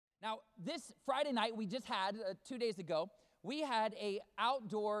Now, this Friday night we just had, 2 days ago, we had a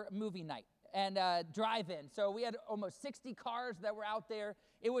outdoor movie night and drive-in. So we had almost 60 cars that were out there.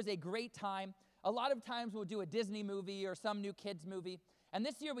 It was a great time. A lot of times we'll do a Disney movie or some new kids movie. And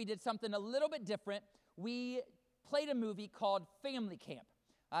this year we did something a little bit different. We played a movie called Family Camp.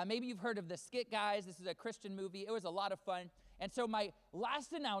 Maybe you've heard of the Skit Guys. This is a Christian movie. It was a lot of fun. And so my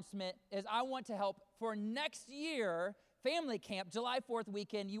last announcement is I want to help for next year, Family Camp, July 4th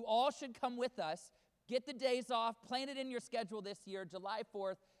weekend. You all should come with us. Get the days off. Plan it in your schedule this year, July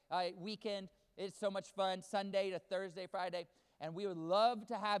 4th weekend. It's so much fun, Sunday to Thursday, Friday. And we would love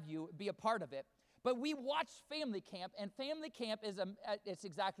to have you be a part of it. But we watched Family Camp, and Family Camp is it's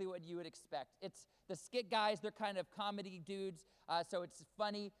exactly what you would expect. It's the Skit Guys. They're kind of comedy dudes, so it's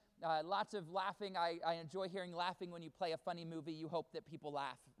funny. Lots of laughing. I enjoy hearing laughing when you play a funny movie. You hope that people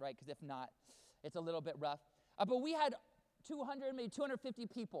laugh, right? Because if not, it's a little bit rough. But we had 200, maybe 250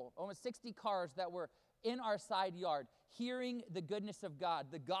 people, almost 60 cars that were in our side yard hearing the goodness of God,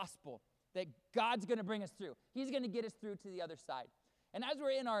 the gospel, that God's going to bring us through. He's going to get us through to the other side. And as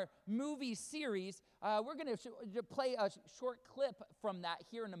we're in our movie series, we're going to play a short clip from that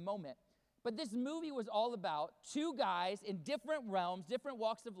here in a moment. But this movie was all about two guys in different realms, different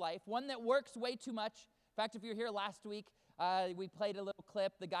walks of life, one that works way too much. In fact, if you were here last week, we played a little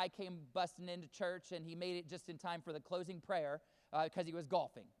clip. The guy came busting into church, and he made it just in time for the closing prayer because he was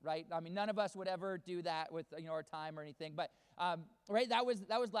golfing, right? I mean, none of us would ever do that with our time or anything. But right, that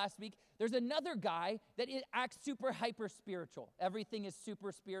was last week. There's another guy that acts super hyper spiritual. Everything is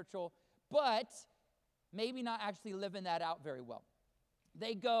super spiritual, but maybe not actually living that out very well.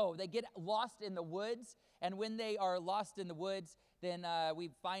 They get lost in the woods, and when they are lost in the woods, then we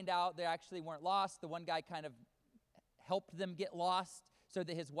find out they actually weren't lost. The one guy kind of helped them get lost so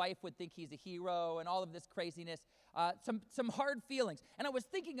that his wife would think he's a hero and all of this craziness. Some hard feelings. And I was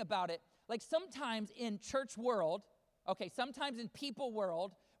thinking about it, like sometimes in church world, sometimes in people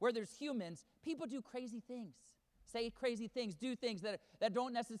world where there's humans, people do crazy things, say crazy things, do things that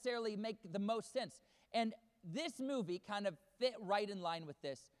don't necessarily make the most sense. And this movie kind of fit right in line with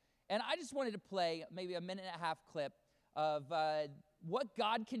this. And I just wanted to play maybe a minute and a half clip of what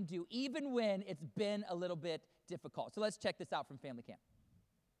God can do even when it's been a little bit difficult. So let's check this out from Family Camp.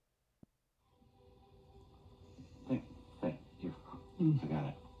 Hey, here. I got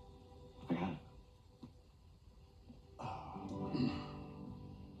it.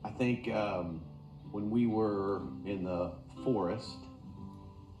 I think when we were in the forest,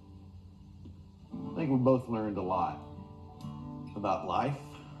 I think we both learned a lot about life,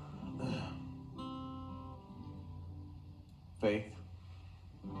 faith,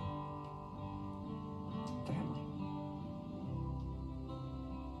 family.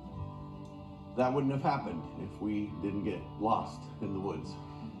 That wouldn't have happened if we didn't get lost in the woods.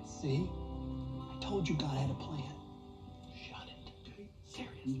 See? I told you God had a plan. Shut it.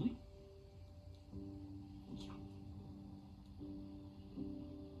 Seriously?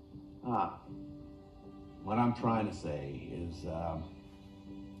 What I'm trying to say is,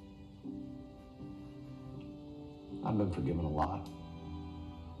 I've been forgiven a lot.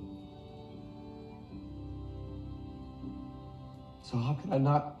 So how could I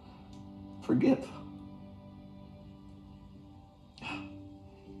not forgive?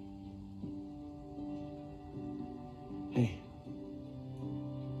 Hey,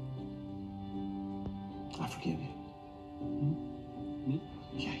 I forgive you. Me?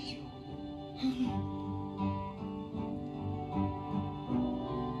 Yeah, you.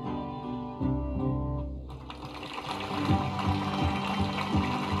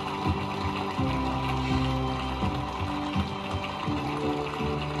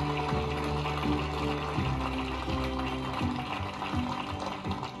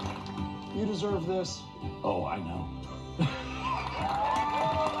 You deserve this. Oh, I know.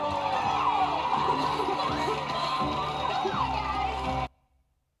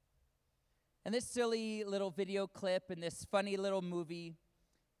 And this silly little video clip and this funny little movie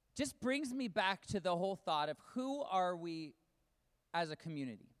just brings me back to the whole thought of who are we as a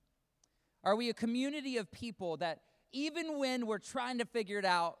community? Are we a community of people that even when we're trying to figure it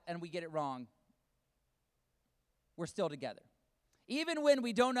out and we get it wrong, we're still together? Even when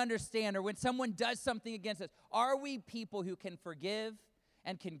we don't understand or when someone does something against us, are we people who can forgive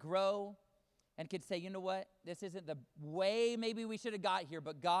and can grow and can say, you know what, this isn't the way maybe we should have got here,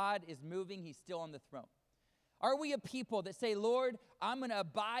 but God is moving, he's still on the throne? Are we a people that say, Lord, I'm going to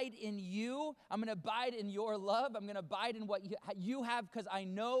abide in you, I'm going to abide in your love, I'm going to abide in what you have because I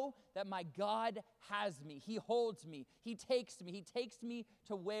know that my God has me, he holds me, he takes me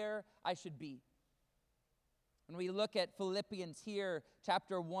to where I should be? When we look at Philippians here,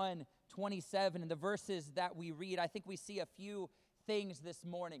 chapter 1, 27, and the verses that we read, I think we see a few things this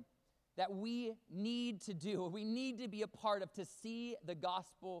morning that we need to do, we need to be a part of to see the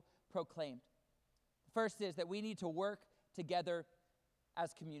gospel proclaimed. First is that we need to work together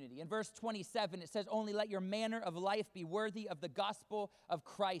as community. In verse 27, it says, "Only let your manner of life be worthy of the gospel of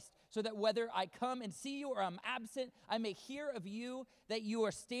Christ, so that whether I come and see you or I'm absent, I may hear of you that you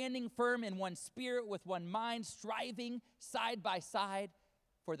are standing firm in one spirit with one mind, striving side by side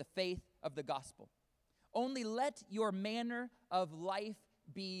for the faith of the gospel. Only let your manner of life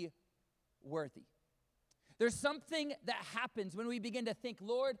be worthy." There's something that happens when we begin to think,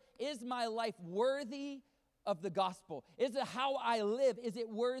 Lord, is my life worthy of the gospel? Is it how I live? Is it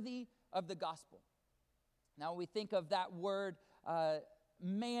worthy of the gospel? Now, when we think of that word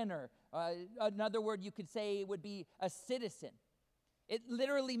manner, another word you could say would be a citizen. It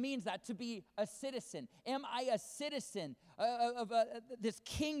literally means that, to be a citizen. Am I a citizen of this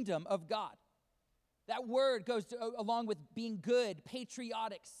kingdom of God? That word goes along with being good,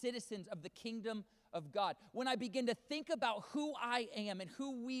 patriotic citizens of the kingdom of God. When I begin to think about who I am and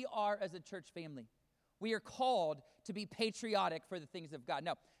who we are as a church family, we are called to be patriotic for the things of God.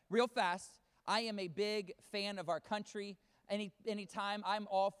 Now, real fast, I am a big fan of our country. Anytime, I'm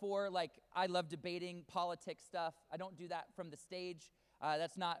all for, I love debating politics stuff. I don't do that from the stage.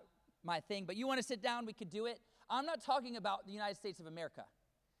 That's not my thing. But you want to sit down, we could do it. I'm not talking about the United States of America.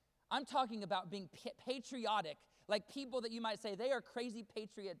 I'm talking about being patriotic, like people that you might say, they are crazy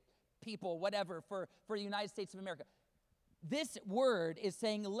patriot people, whatever, for the United States of America. This word is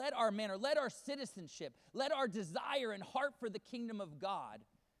saying, let our manner, let our citizenship, let our desire and heart for the kingdom of God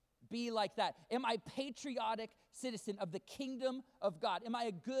be like that. Am I a patriotic citizen of the kingdom of God? Am I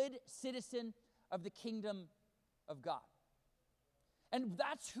a good citizen of the kingdom of God? And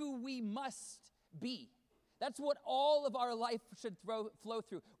that's who we must be. That's what all of our life should flow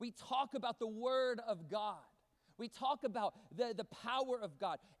through. We talk about the word of God. We talk about the power of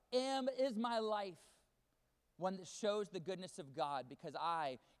God. Is my life one that shows the goodness of God because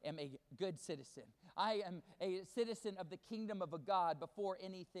I am a good citizen? I am a citizen of the kingdom of a God before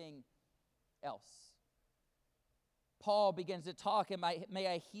anything else. Paul begins to talk, and may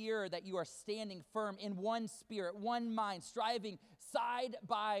I hear that you are standing firm in one spirit, one mind, striving side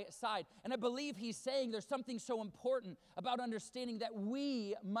by side. And I believe he's saying there's something so important about understanding that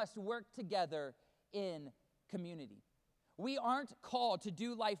we must work together in community. We aren't called to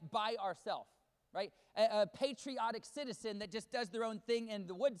do life by ourselves, right? A patriotic citizen that just does their own thing in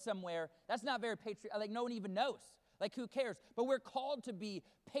the woods somewhere, that's not very patriotic. No one even knows. Who cares? But we're called to be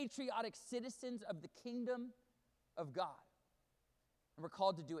patriotic citizens of the kingdom of God. And we're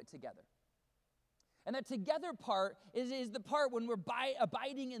called to do it together. And that together part is the part when we're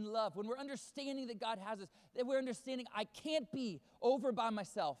abiding in love, when we're understanding that God has us, that we're understanding I can't be over by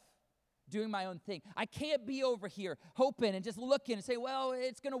myself doing my own thing. I can't be over here hoping and just looking and say, well,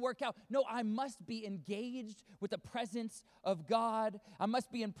 it's going to work out. No, I must be engaged with the presence of God. I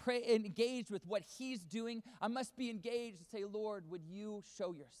must be engaged with what he's doing. I must be engaged and say, Lord, would you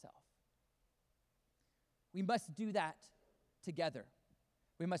show yourself? We must do that together.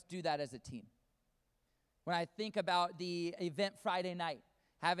 We must do that as a team. When I think about the event Friday night,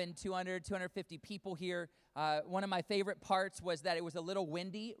 having 250 people here, one of my favorite parts was that it was a little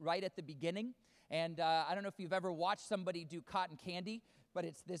windy right at the beginning. And I don't know if you've ever watched somebody do cotton candy, but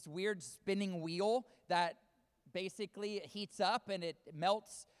it's this weird spinning wheel that basically heats up and it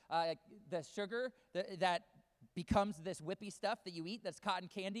melts the sugar that becomes this whippy stuff that you eat that's cotton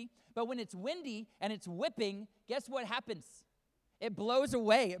candy. But when it's windy and it's whipping, guess what happens? It blows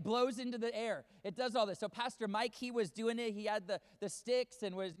away. It blows into the air. It does all this. So Pastor Mike, he was doing it. He had the sticks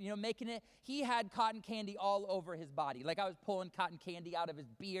and was, making it. He had cotton candy all over his body. I was pulling cotton candy out of his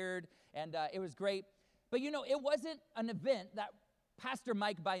beard, and it was great. But, it wasn't an event that Pastor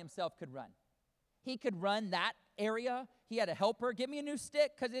Mike by himself could run. He could run that area. He had a helper. Give me a new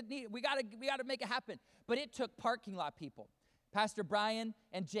stick because we got to make it happen. But it took parking lot people. Pastor Brian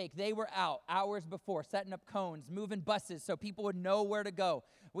and Jake, they were out hours before, setting up cones, moving buses so people would know where to go.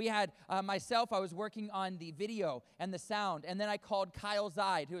 We had myself, I was working on the video and the sound, and then I called Kyle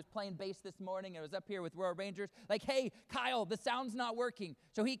Zide, who was playing bass this morning and was up here with Royal Rangers, hey, Kyle, the sound's not working.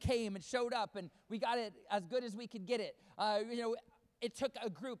 So he came and showed up, and we got it as good as we could get it. It took a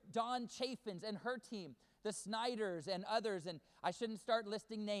group, Dawn Chaffins and her team, the Snyders and others, and I shouldn't start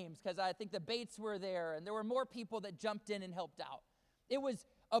listing names because I think the Bates were there, and there were more people that jumped in and helped out. It was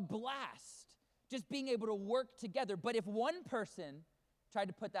a blast just being able to work together. But if one person tried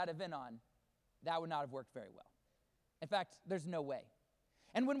to put that event on, that would not have worked very well. In fact, there's no way.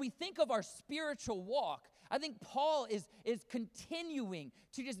 And when we think of our spiritual walk, I think Paul is continuing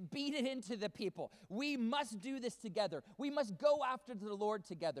to just beat it into the people. We must do this together. We must go after the Lord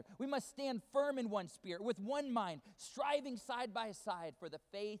together. We must stand firm in one spirit, with one mind, striving side by side for the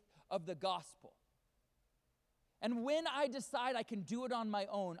faith of the gospel. And when I decide I can do it on my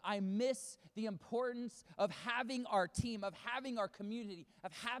own, I miss the importance of having our team, of having our community,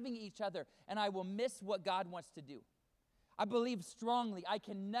 of having each other, and I will miss what God wants to do. I believe strongly I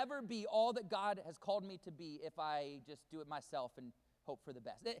can never be all that God has called me to be if I just do it myself and hope for the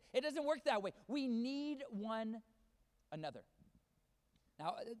best. It doesn't work that way. We need one another.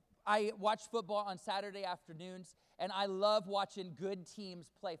 Now, I watch football on Saturday afternoons, and I love watching good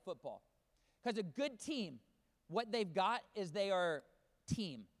teams play football. Because a good team, what they've got is they are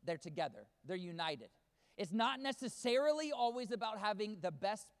team. They're together. They're united. It's not necessarily always about having the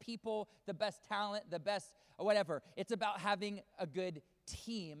best people, the best talent, the best whatever. It's about having a good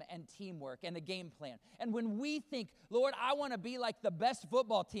team and teamwork and a game plan. And when we think, Lord, I want to be like the best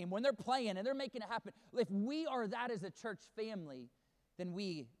football team, when they're playing and they're making it happen, if we are that as a church family, then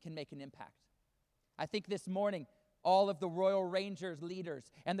we can make an impact. I think this morning, all of the Royal Rangers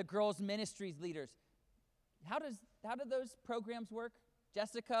leaders and the girls' ministries leaders, how do those programs work?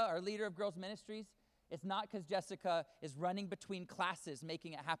 Jessica, our leader of girls' ministries, it's not because Jessica is running between classes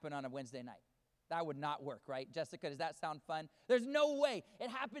making it happen on a Wednesday night. That would not work, right? Jessica, does that sound fun? There's no way. It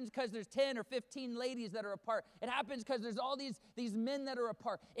happens because there's 10 or 15 ladies that are apart. It happens because there's all these men that are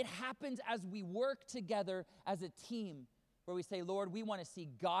apart. It happens as we work together as a team where we say, Lord, we want to see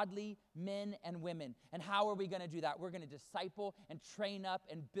godly men and women. And how are we going to do that? We're going to disciple and train up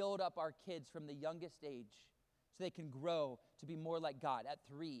and build up our kids from the youngest age so they can grow to be more like God at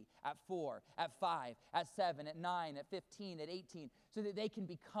 3, at 4, at 5, at 7, at 9, at 15, at 18, so that they can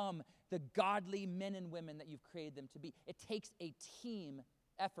become the godly men and women that you've created them to be. It takes a team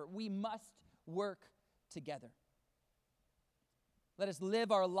effort. We must work together. Let us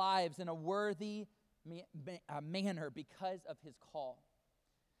live our lives in a worthy manner because of his call.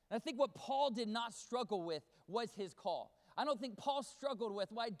 And I think what Paul did not struggle with was his call. I don't think Paul struggled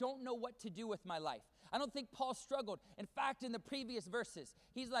with, well, I don't know what to do with my life. I don't think Paul struggled. In fact, in the previous verses,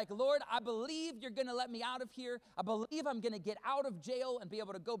 he's like, Lord, I believe you're going to let me out of here. I believe I'm going to get out of jail and be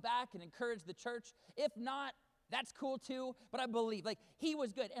able to go back and encourage the church. If not, that's cool too, but I believe. Like, he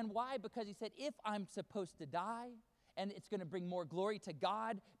was good. And why? Because he said, if I'm supposed to die, and it's going to bring more glory to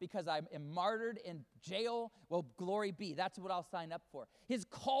God because I am martyred in jail, well, glory be. That's what I'll sign up for. His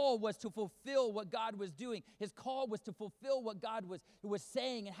call was to fulfill what God was doing. His call was to fulfill what God was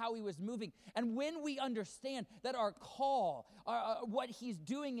saying and how he was moving. And when we understand that our call, what he's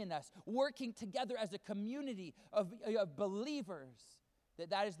doing in us, working together as a community of believers,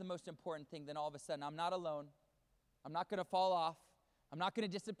 that is the most important thing, then all of a sudden, I'm not alone. I'm not going to fall off. I'm not going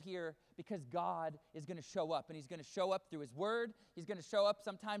to disappear because God is going to show up, and he's going to show up through his word. He's going to show up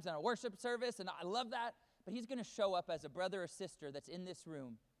sometimes in a worship service, and I love that, but he's going to show up as a brother or sister that's in this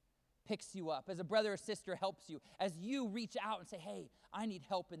room, picks you up, as a brother or sister helps you, as you reach out and say, hey, I need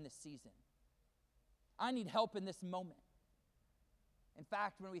help in this season. I need help in this moment. In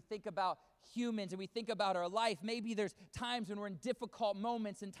fact, when we think about humans and we think about our life, maybe there's times when we're in difficult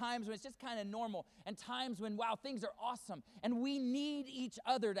moments and times when it's just kind of normal and times when, wow, things are awesome. And we need each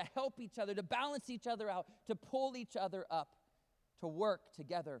other to help each other, to balance each other out, to pull each other up, to work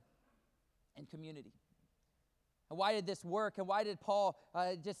together in community. And why did this work? And why did Paul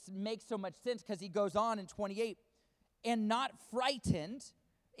just make so much sense? Because he goes on in 28, and not frightened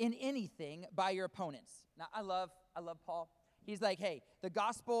in anything by your opponents. Now, I love Paul. He's like, hey, the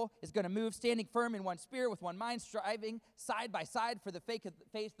gospel is going to move, standing firm in one spirit with one mind, striving side by side for the faith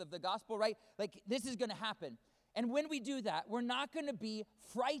of the gospel, right? Like, this is going to happen. And when we do that, we're not going to be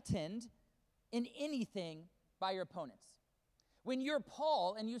frightened in anything by your opponents. When you're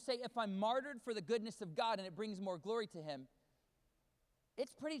Paul and you say, if I'm martyred for the goodness of God and it brings more glory to him,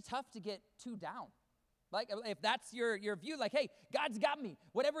 it's pretty tough to get too down. Like, if that's your view, like, hey, God's got me.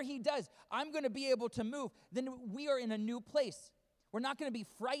 Whatever he does, I'm going to be able to move. Then we are in a new place. We're not going to be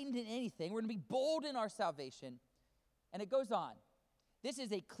frightened in anything. We're going to be bold in our salvation. And it goes on. This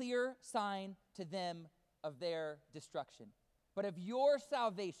is a clear sign to them of their destruction, but of your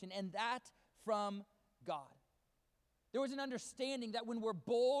salvation, and that from God. There was an understanding that when we're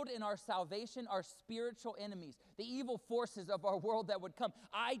bold in our salvation, our spiritual enemies, the evil forces of our world that would come,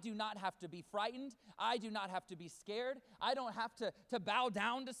 I do not have to be frightened. I do not have to be scared. I don't have to bow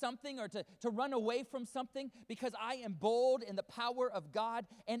down to something or to run away from something because I am bold in the power of God,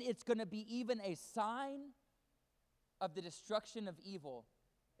 and it's going to be even a sign of the destruction of evil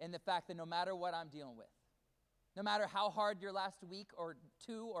in the fact that no matter what I'm dealing with, No matter how hard your last week or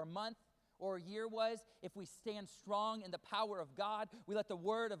 2 or month or year was, if we stand strong in the power of God, we let the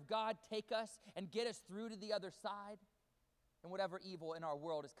word of God take us and get us through to the other side, and whatever evil in our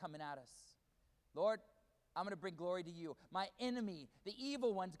world is coming at us. Lord, I'm going to bring glory to you. My enemy, the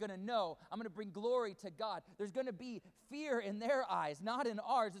evil one's going to know I'm going to bring glory to God. There's going to be fear in their eyes, not in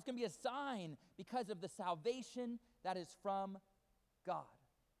ours. It's going to be a sign because of the salvation that is from God.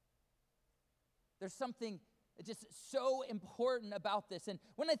 There's something just so important about this. And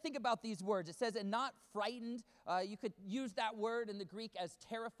when I think about these words, it says, and not frightened. You could use that word in the Greek as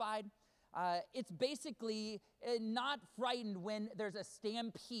terrified. It's basically not frightened when there's a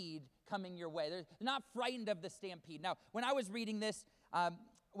stampede coming your way. They're not frightened of the stampede. Now, when I was reading this,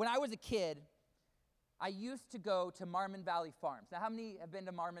 when I was a kid, I used to go to Marmon Valley Farms. Now, how many have been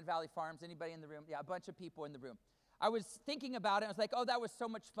to Marmon Valley Farms? Anybody in the room? Yeah, a bunch of people in the room. I was thinking about it. I was like, oh, that was so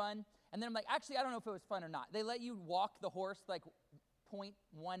much fun. And then I'm like, actually, I don't know if it was fun or not. They let you walk the horse like 0.1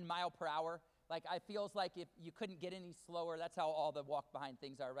 mile per hour. Like, I feels like if you couldn't get any slower, that's how all the walk behind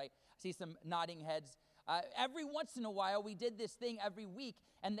things are, right? I see some nodding heads. Every once in a while, we did this thing every week,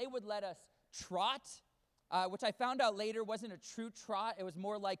 and they would let us trot, which I found out later wasn't a true trot. It was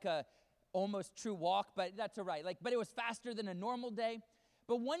more like a almost true walk, but that's all right. But it was faster than a normal day.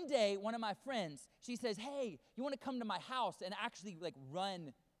 But one day, one of my friends, she says, hey, you want to come to my house and actually,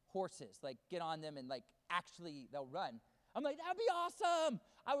 run horses? Get on them and, actually they'll run. I'm like, that'd be awesome.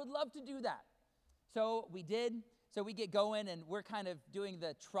 I would love to do that. So we did. So we get going, and we're kind of doing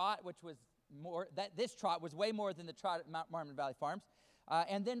the trot, which was this trot was way more than the trot at Marmon Valley Farms.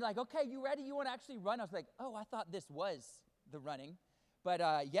 And then okay, you ready? You want to actually run? I was like, oh, I thought this was the running. But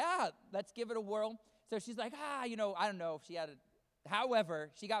yeah, let's give it a whirl. So she's like, I don't know if she had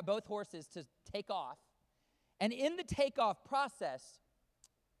however, she got both horses to take off. And in the takeoff process,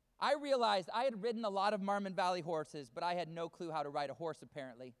 I realized I had ridden a lot of Marmon Valley horses, but I had no clue how to ride a horse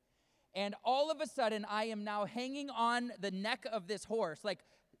apparently. And all of a sudden, I am now hanging on the neck of this horse,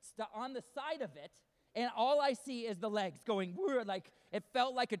 on the side of it, and all I see is the legs going, it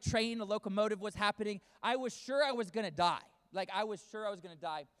felt like a train, a locomotive was happening. I was sure I was going to die.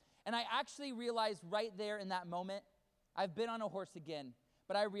 And I actually realized right there in that moment, I've been on a horse again,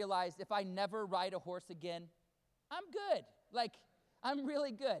 but I realized if I never ride a horse again, I'm good. I'm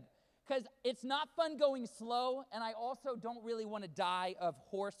really good. Because it's not fun going slow, and I also don't really want to die of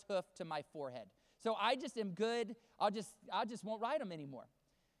horse hoof to my forehead. So I just am good. I just won't ride them anymore.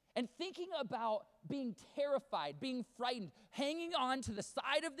 And thinking about being terrified, being frightened, hanging on to the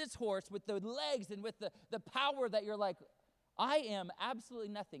side of this horse with the legs and with the power that you're like, I am absolutely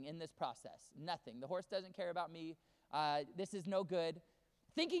nothing in this process. Nothing. The horse doesn't care about me. This is no good.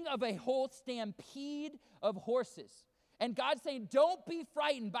 Thinking of a whole stampede of horses. And God's saying, don't be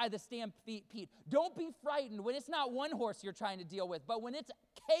frightened by the stampede. Don't be frightened when it's not one horse you're trying to deal with, but when it's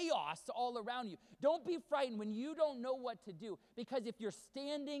chaos all around you. Don't be frightened when you don't know what to do. Because if you're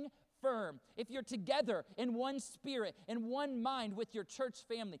standing firm, if you're together in one spirit, in one mind with your church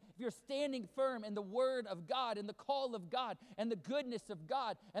family, if you're standing firm in the word of God and the call of God and the goodness of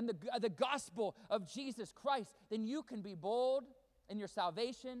God and the gospel of Jesus Christ, then you can be bold in your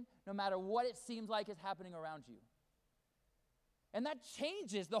salvation no matter what it seems like is happening around you. And that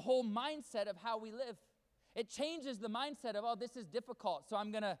changes the whole mindset of how we live. It changes the mindset of, oh, this is difficult, so I'm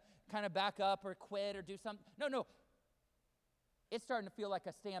going to kind of back up or quit or do something. No. It's starting to feel like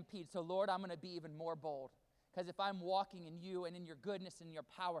a stampede. So, Lord, I'm going to be even more bold. Because if I'm walking in you and in your goodness and your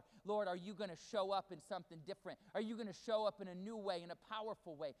power, Lord, are you going to show up in something different? Are you going to show up in a new way, in a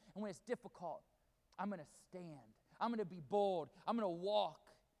powerful way? And when it's difficult, I'm going to stand. I'm going to be bold. I'm going to walk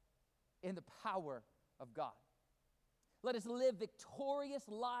in the power of God. Let us live victorious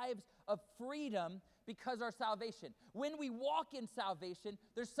lives of freedom because our salvation. When we walk in salvation,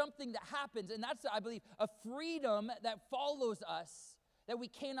 there's something that happens, and that's, I believe, a freedom that follows us that we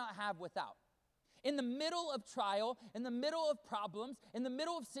cannot have without. In the middle of trial, in the middle of problems, in the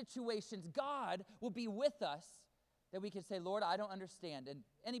middle of situations, God will be with us that we can say, Lord, I don't understand. And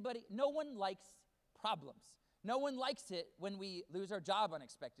no one likes problems. No one likes it when we lose our job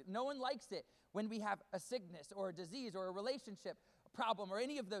unexpected. No one likes it when we have a sickness or a disease or a relationship problem or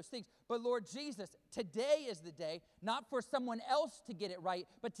any of those things. But Lord Jesus, today is the day, not for someone else to get it right,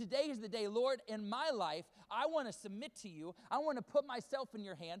 but today is the day, Lord, in my life, I want to submit to you. I want to put myself in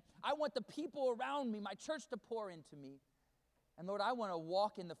your hand. I want the people around me, my church, to pour into me. And Lord, I want to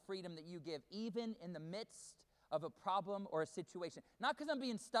walk in the freedom that you give, even in the midst of a problem or a situation. Not because I'm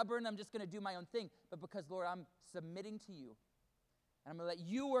being stubborn, I'm just going to do my own thing, but because, Lord, I'm submitting to you. And I'm going to let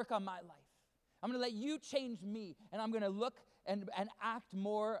you work on my life. I'm going to let you change me. And I'm going to look and act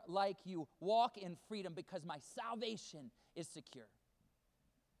more like you. Walk in freedom because my salvation is secure.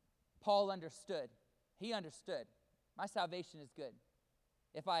 Paul understood. He understood. My salvation is good.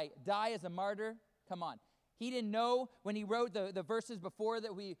 If I die as a martyr, come on. He didn't know when he wrote the verses before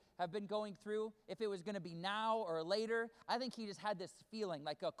that we have been going through, if it was going to be now or later. I think he just had this feeling,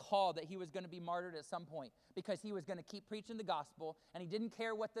 like a call that he was going to be martyred at some point because he was going to keep preaching the gospel, and he didn't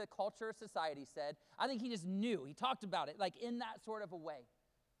care what the culture or society said. I think he just knew. He talked about it, like in that sort of a way.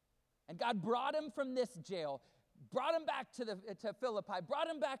 And God brought him from this jail, brought him back to Philippi, brought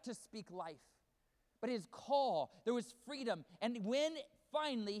him back to speak life. But his call, there was freedom. And when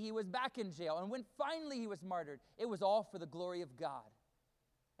finally he was back in jail, and when finally he was martyred, it was all for the glory of God.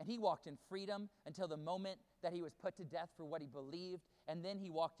 And he walked in freedom until the moment that he was put to death for what he believed, and then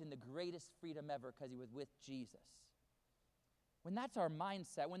he walked in the greatest freedom ever because he was with Jesus. When that's our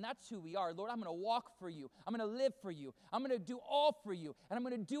mindset, when that's who we are, Lord, I'm going to walk for you. I'm going to live for you. I'm going to do all for you. And I'm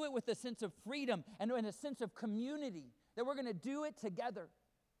going to do it with a sense of freedom and in a sense of community, that we're going to do it together.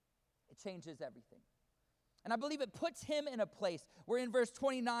 It changes everything. And I believe it puts him in a place where in verse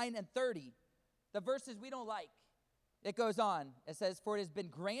 29 and 30, the verses we don't like, it goes on. It says, "For it has been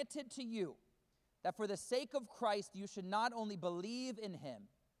granted to you that for the sake of Christ you should not only believe in him."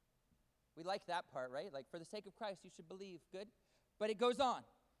 We like that part, right? Like, for the sake of Christ you should believe. Good. But it goes on.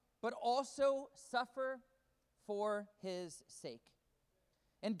 "But also suffer for his sake.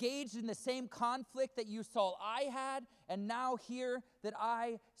 Engaged in the same conflict that you saw I had, and now hear that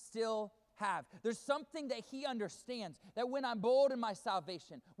I still have." There's something that he understands, that when I'm bold in my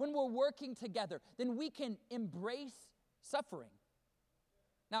salvation, when we're working together, then we can embrace suffering.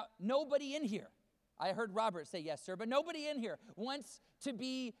 Now, nobody in here, I heard Robert say yes, sir, but nobody in here wants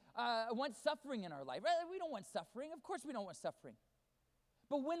suffering in our life. We don't want suffering. Of course we don't want suffering.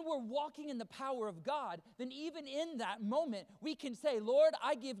 But when we're walking in the power of God, then even in that moment, we can say, Lord,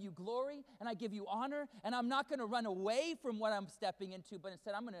 I give you glory and I give you honor, and I'm not going to run away from what I'm stepping into, but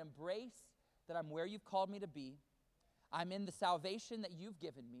instead I'm going to embrace that I'm where you've called me to be. I'm in the salvation that you've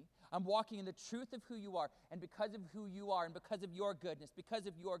given me. I'm walking in the truth of who you are, and because of who you are and because of your goodness, because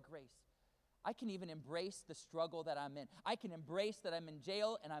of your grace, I can even embrace the struggle that I'm in. I can embrace that I'm in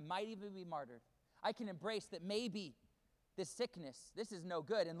jail and I might even be martyred. I can embrace that maybe this sickness, this is no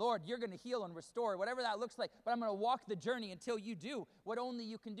good. And Lord, you're going to heal and restore, whatever that looks like. But I'm going to walk the journey until you do what only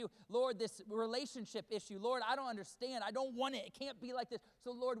you can do. Lord, this relationship issue, Lord, I don't understand. I don't want it. It can't be like this.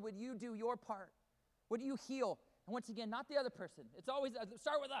 So Lord, would you do your part? Would you heal? And once again, not the other person. It's always,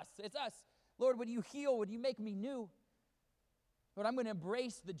 start with us. It's us. Lord, would you heal? Would you make me new? Lord, I'm going to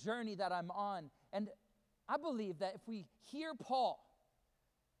embrace the journey that I'm on. And I believe that if we hear Paul,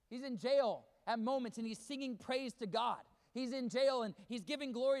 he's in jail at moments and he's singing praise to God. He's in jail and he's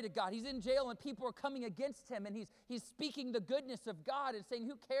giving glory to God. He's in jail and people are coming against him, and he's speaking the goodness of God and saying,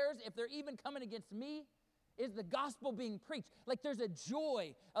 who cares if they're even coming against me? Is the gospel being preached? Like, there's a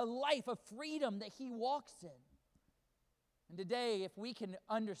joy, a life, a freedom that he walks in. And today, if we can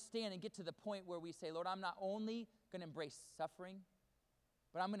understand and get to the point where we say, Lord, I'm not only going to embrace suffering,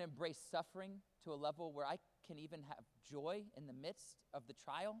 but I'm going to embrace suffering to a level where I can even have joy in the midst of the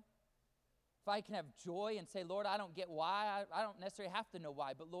trial. If I can have joy and say, Lord, I don't get why. I don't necessarily have to know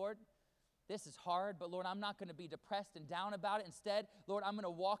why, but Lord, this is hard, but Lord, I'm not going to be depressed and down about it. Instead, Lord, I'm going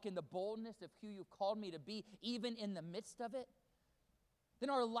to walk in the boldness of who you've called me to be, even in the midst of it. Then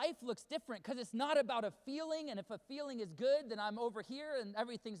our life looks different, because it's not about a feeling, and if a feeling is good, then I'm over here and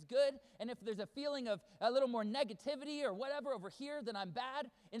everything's good. And if there's a feeling of a little more negativity or whatever over here, then I'm bad.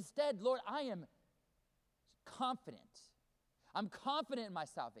 Instead, Lord, I am confident. I'm confident in my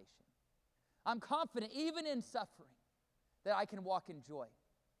salvation. I'm confident, even in suffering, that I can walk in joy.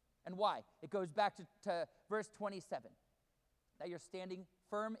 And why? It goes back to verse 27, that you're standing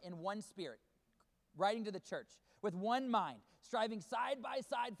firm in one spirit, writing to the church, with one mind, striving side by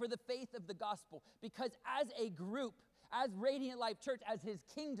side for the faith of the gospel. Because as a group, as Radiant Life Church, as his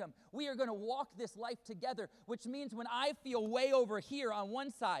kingdom, we are going to walk this life together, which means when I feel way over here on one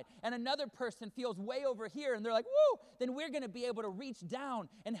side and another person feels way over here and they're like, woo, then we're going to be able to reach down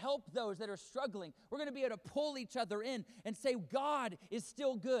and help those that are struggling. We're going to be able to pull each other in and say, God is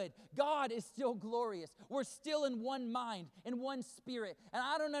still good. God is still glorious. We're still in one mind, in one spirit. And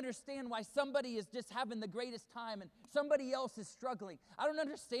I don't understand why somebody is just having the greatest time and somebody else is struggling. I don't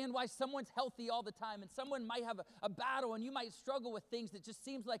understand why someone's healthy all the time and someone might have a battle and you might struggle with things that just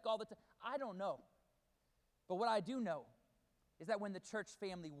seems like all the time. I don't know. But what I do know is that when the church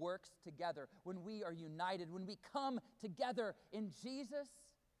family works together, when we are united, when we come together in Jesus,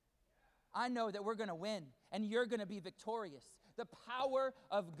 I know that we're going to win and you're going to be victorious. the power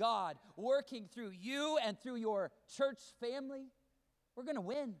of God working through you and through your church family, we're going to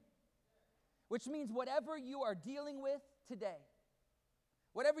win. Which means whatever you are dealing with today,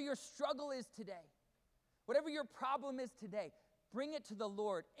 whatever your struggle is today, whatever your problem is today, bring it to the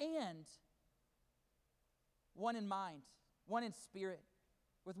Lord, and one in mind, one in spirit,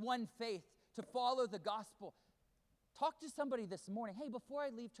 with one faith to follow the gospel. Talk to somebody this morning. Hey, before I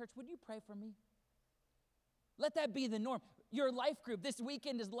leave church, would you pray for me? Let that be the norm. Your life group, this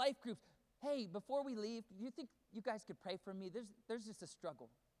weekend is life groups. Hey, before we leave, do you think you guys could pray for me? There's just a struggle.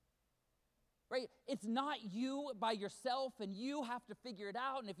 Right? It's not you by yourself and you have to figure it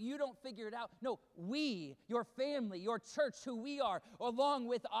out. And if you don't figure it out, no, we, your family, your church, who we are, along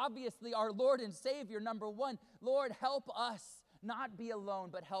with obviously our Lord and Savior, number one, Lord, help us not be alone,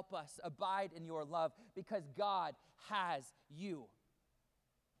 but help us abide in your love, because God has you.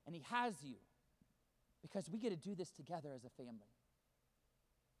 And he has you because we get to do this together as a family.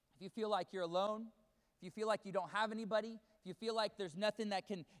 If you feel like you're alone, if you feel like you don't have anybody, if you feel like there's nothing that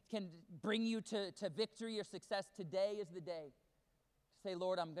can bring you to victory or success, today is the day to say,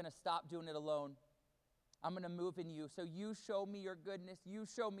 Lord, I'm going to stop doing it alone. I'm going to move in you. So you show me your goodness. You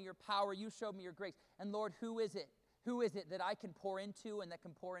show me your power. You show me your grace. And Lord, who is it? Who is it that I can pour into and that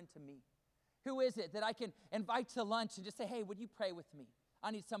can pour into me? Who is it that I can invite to lunch and just say, hey, would you pray with me? I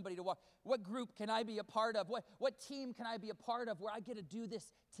need somebody to walk. What group can I be a part of? What team can I be a part of where I get to do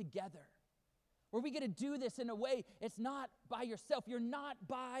this together? Where we get to do this in a way, it's not by yourself. You're not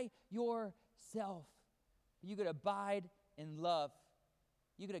by yourself. You get to abide in love.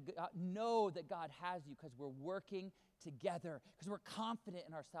 You get to know that God has you because we're working together, because we're confident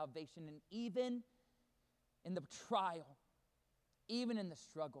in our salvation. And even in the trial, even in the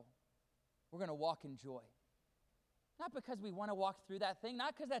struggle, we're going to walk in joy. Not because we want to walk through that thing,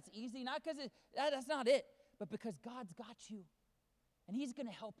 not because that's easy, not because that's not it, but because God's got you, and he's going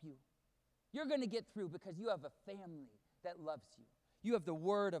to help you. You're going to get through because you have a family that loves you. You have the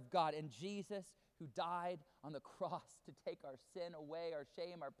Word of God, and Jesus, who died on the cross to take our sin away, our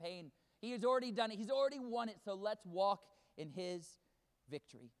shame, our pain, he has already done it. He's already won it, so let's walk in his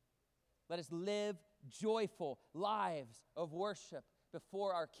victory. Let us live joyful lives of worship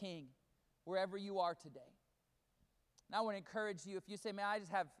before our King, wherever you are today. And I want to encourage you, if you say, man,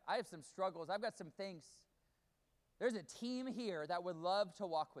 I have some struggles, I've got some things. There's a team here that would love to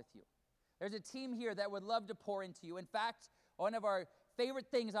walk with you. There's a team here that would love to pour into you. In fact, one of our favorite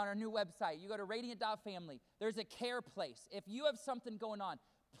things on our new website, you go to radiant.family, there's a care place. If you have something going on,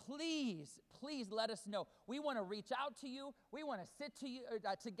 please let us know. We want to reach out to you. We want to sit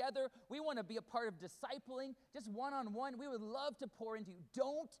together. We want to be a part of discipling, just one-on-one. We would love to pour into you.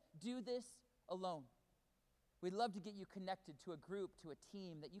 Don't do this alone. We'd love to get you connected to a group, to a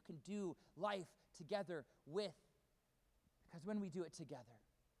team that you can do life together with. Because when we do it together,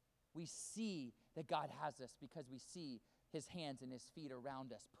 we see that God has us, because we see his hands and his feet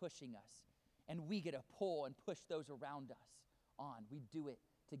around us, pushing us. And we get to pull and push those around us on. We do it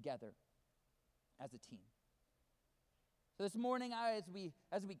together as a team. So this morning,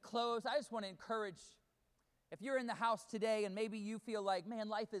 as we close, I just want to encourage, if you're in the house today and maybe you feel like, man,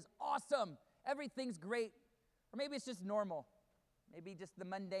 life is awesome, everything's great, or maybe it's just normal, maybe just the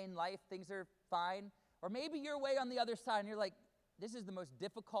mundane life, things are fine, or maybe you're way on the other side and you're like, this is the most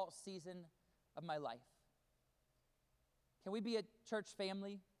difficult season of my life. Can we be a church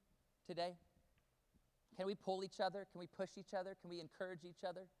family today? Can we pull each other? Can we push each other? Can we encourage each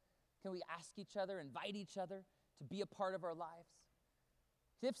other? Can we ask each other, invite each other to be a part of our lives?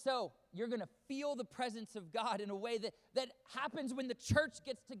 If so, you're going to feel the presence of God in a way that happens when the church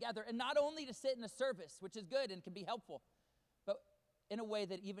gets together, and not only to sit in a service, which is good and can be helpful, but in a way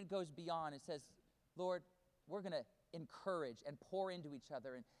that even goes beyond. It says, Lord, we're going to encourage and pour into each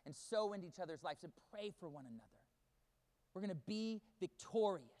other and sow into each other's lives and pray for one another. We're going to be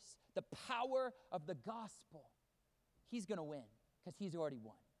victorious. The power of the gospel, he's going to win because he's already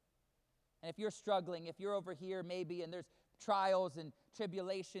won. And if you're struggling, if you're over here maybe and there's trials and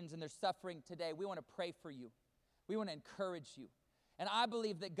tribulations and there's suffering today, we want to pray for you. We want to encourage you. And I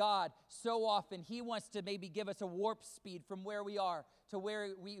believe that God, so often, he wants to maybe give us a warp speed from where we are to where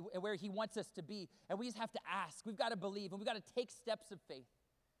he wants us to be. And we just have to ask. We've got to believe, and we've got to take steps of faith.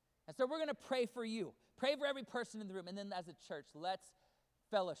 And so we're going to pray for you. Pray for every person in the room. And then as a church, let's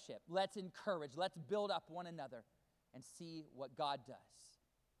fellowship. Let's encourage. Let's build up one another and see what God does.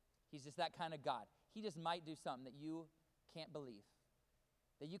 He's just that kind of God. He just might do something that you can't believe,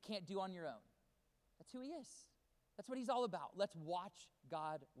 that you can't do on your own. That's who he is. That's what he's all about. Let's watch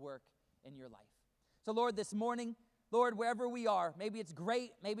God work in your life. So, Lord, this morning, Lord, wherever we are, maybe it's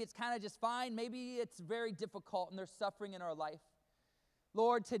great, maybe it's kind of just fine, maybe it's very difficult and there's suffering in our life.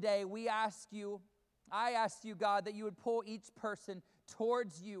 Lord, today I ask you, God, that you would pull each person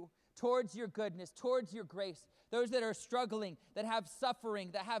towards you, towards your goodness, towards your grace. Those that are struggling, that have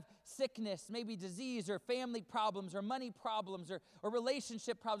suffering, that have sickness, maybe disease or family problems or money problems or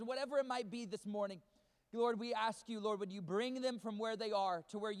relationship problems, whatever it might be this morning. Lord, we ask you, Lord, would you bring them from where they are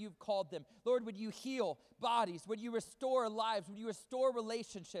to where you've called them? Lord, would you heal bodies? Would you restore lives? Would you restore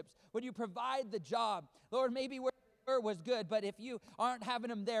relationships? Would you provide the job? Lord, maybe where they were was good, but if you aren't having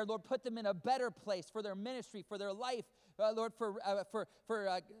them there, Lord, put them in a better place for their ministry, for their life, Lord, for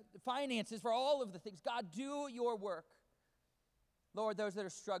finances, for all of the things. God, do your work. Lord, those that are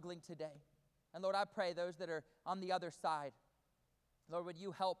struggling today. And Lord, I pray those that are on the other side, Lord, would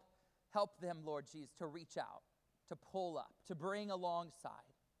you help them, Lord Jesus, to reach out, to pull up, to bring alongside.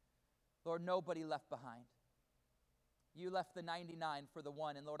 Lord, nobody left behind. You left the 99 for the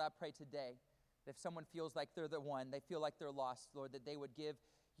one. And Lord, I pray today that if someone feels like they're the one, they feel like they're lost, Lord, that they would give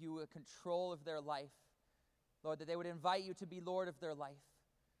you a control of their life. Lord, that they would invite you to be Lord of their life.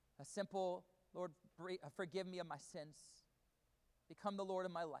 A simple, Lord, forgive me of my sins. Become the Lord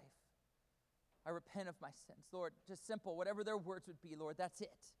of my life. I repent of my sins. Lord, just simple, whatever their words would be, Lord, that's it.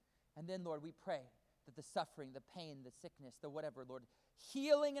 And then, Lord, we pray that the suffering, the pain, the sickness, the whatever, Lord,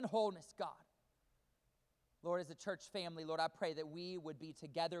 healing and wholeness, God. Lord, as a church family, Lord, I pray that we would be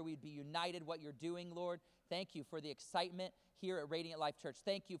together, we'd be united, what you're doing, Lord. Thank you for the excitement here at Radiant Life Church.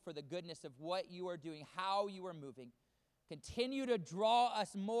 Thank you for the goodness of what you are doing, how you are moving. Continue to draw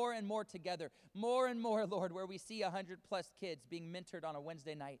us more and more together, more and more, Lord, where we see 100+ kids being mentored on a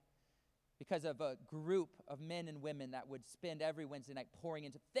Wednesday night, because of a group of men and women that would spend every Wednesday night pouring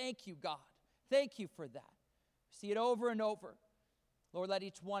into. Thank you, God. Thank you for that. See it over and over. Lord, let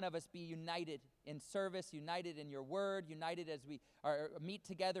each one of us be united in service, united in your word, united as we meet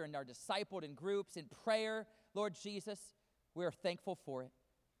together and are discipled in groups, in prayer. Lord Jesus, we're thankful for it.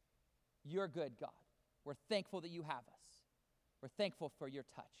 You're good, God. We're thankful that you have us. We're thankful for your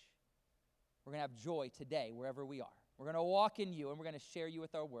touch. We're going to have joy today wherever we are. We're going to walk in you and we're going to share you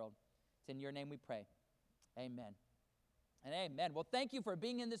with our world. It's in your name we pray. Amen. And amen. Well, thank you for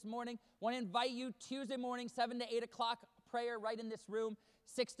being in this morning. I want to invite you Tuesday morning, 7 to 8 o'clock, prayer right in this room,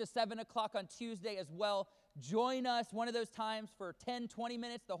 6 to 7 o'clock on Tuesday as well. Join us one of those times for 10, 20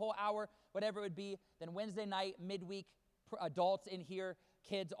 minutes, the whole hour, whatever it would be. Then Wednesday night, midweek, adults in here,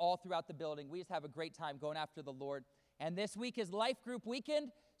 kids all throughout the building. We just have a great time going after the Lord. And this week is Life Group Weekend,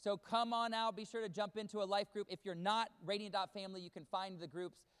 so come on out. Be sure to jump into a life group. If you're not Radiant.family, you can find the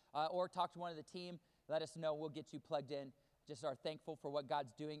groups or talk to one of the team. Let us know. We'll get you plugged in. Just are thankful for what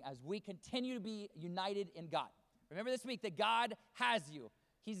God's doing as we continue to be united in God. Remember this week that God has you.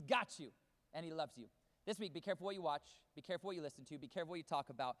 He's got you, and he loves you. This week, be careful what you watch. Be careful what you listen to. Be careful what you talk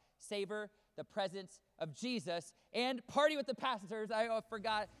about. Savor the presence of Jesus and party with the pastors. I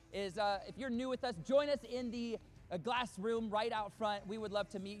forgot is if you're new with us, join us in the glass room right out front. We would love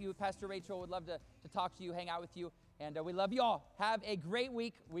to meet you. Pastor Rachel would love to talk to you, hang out with you. And we love you all. Have a great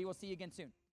week. We will see you again soon.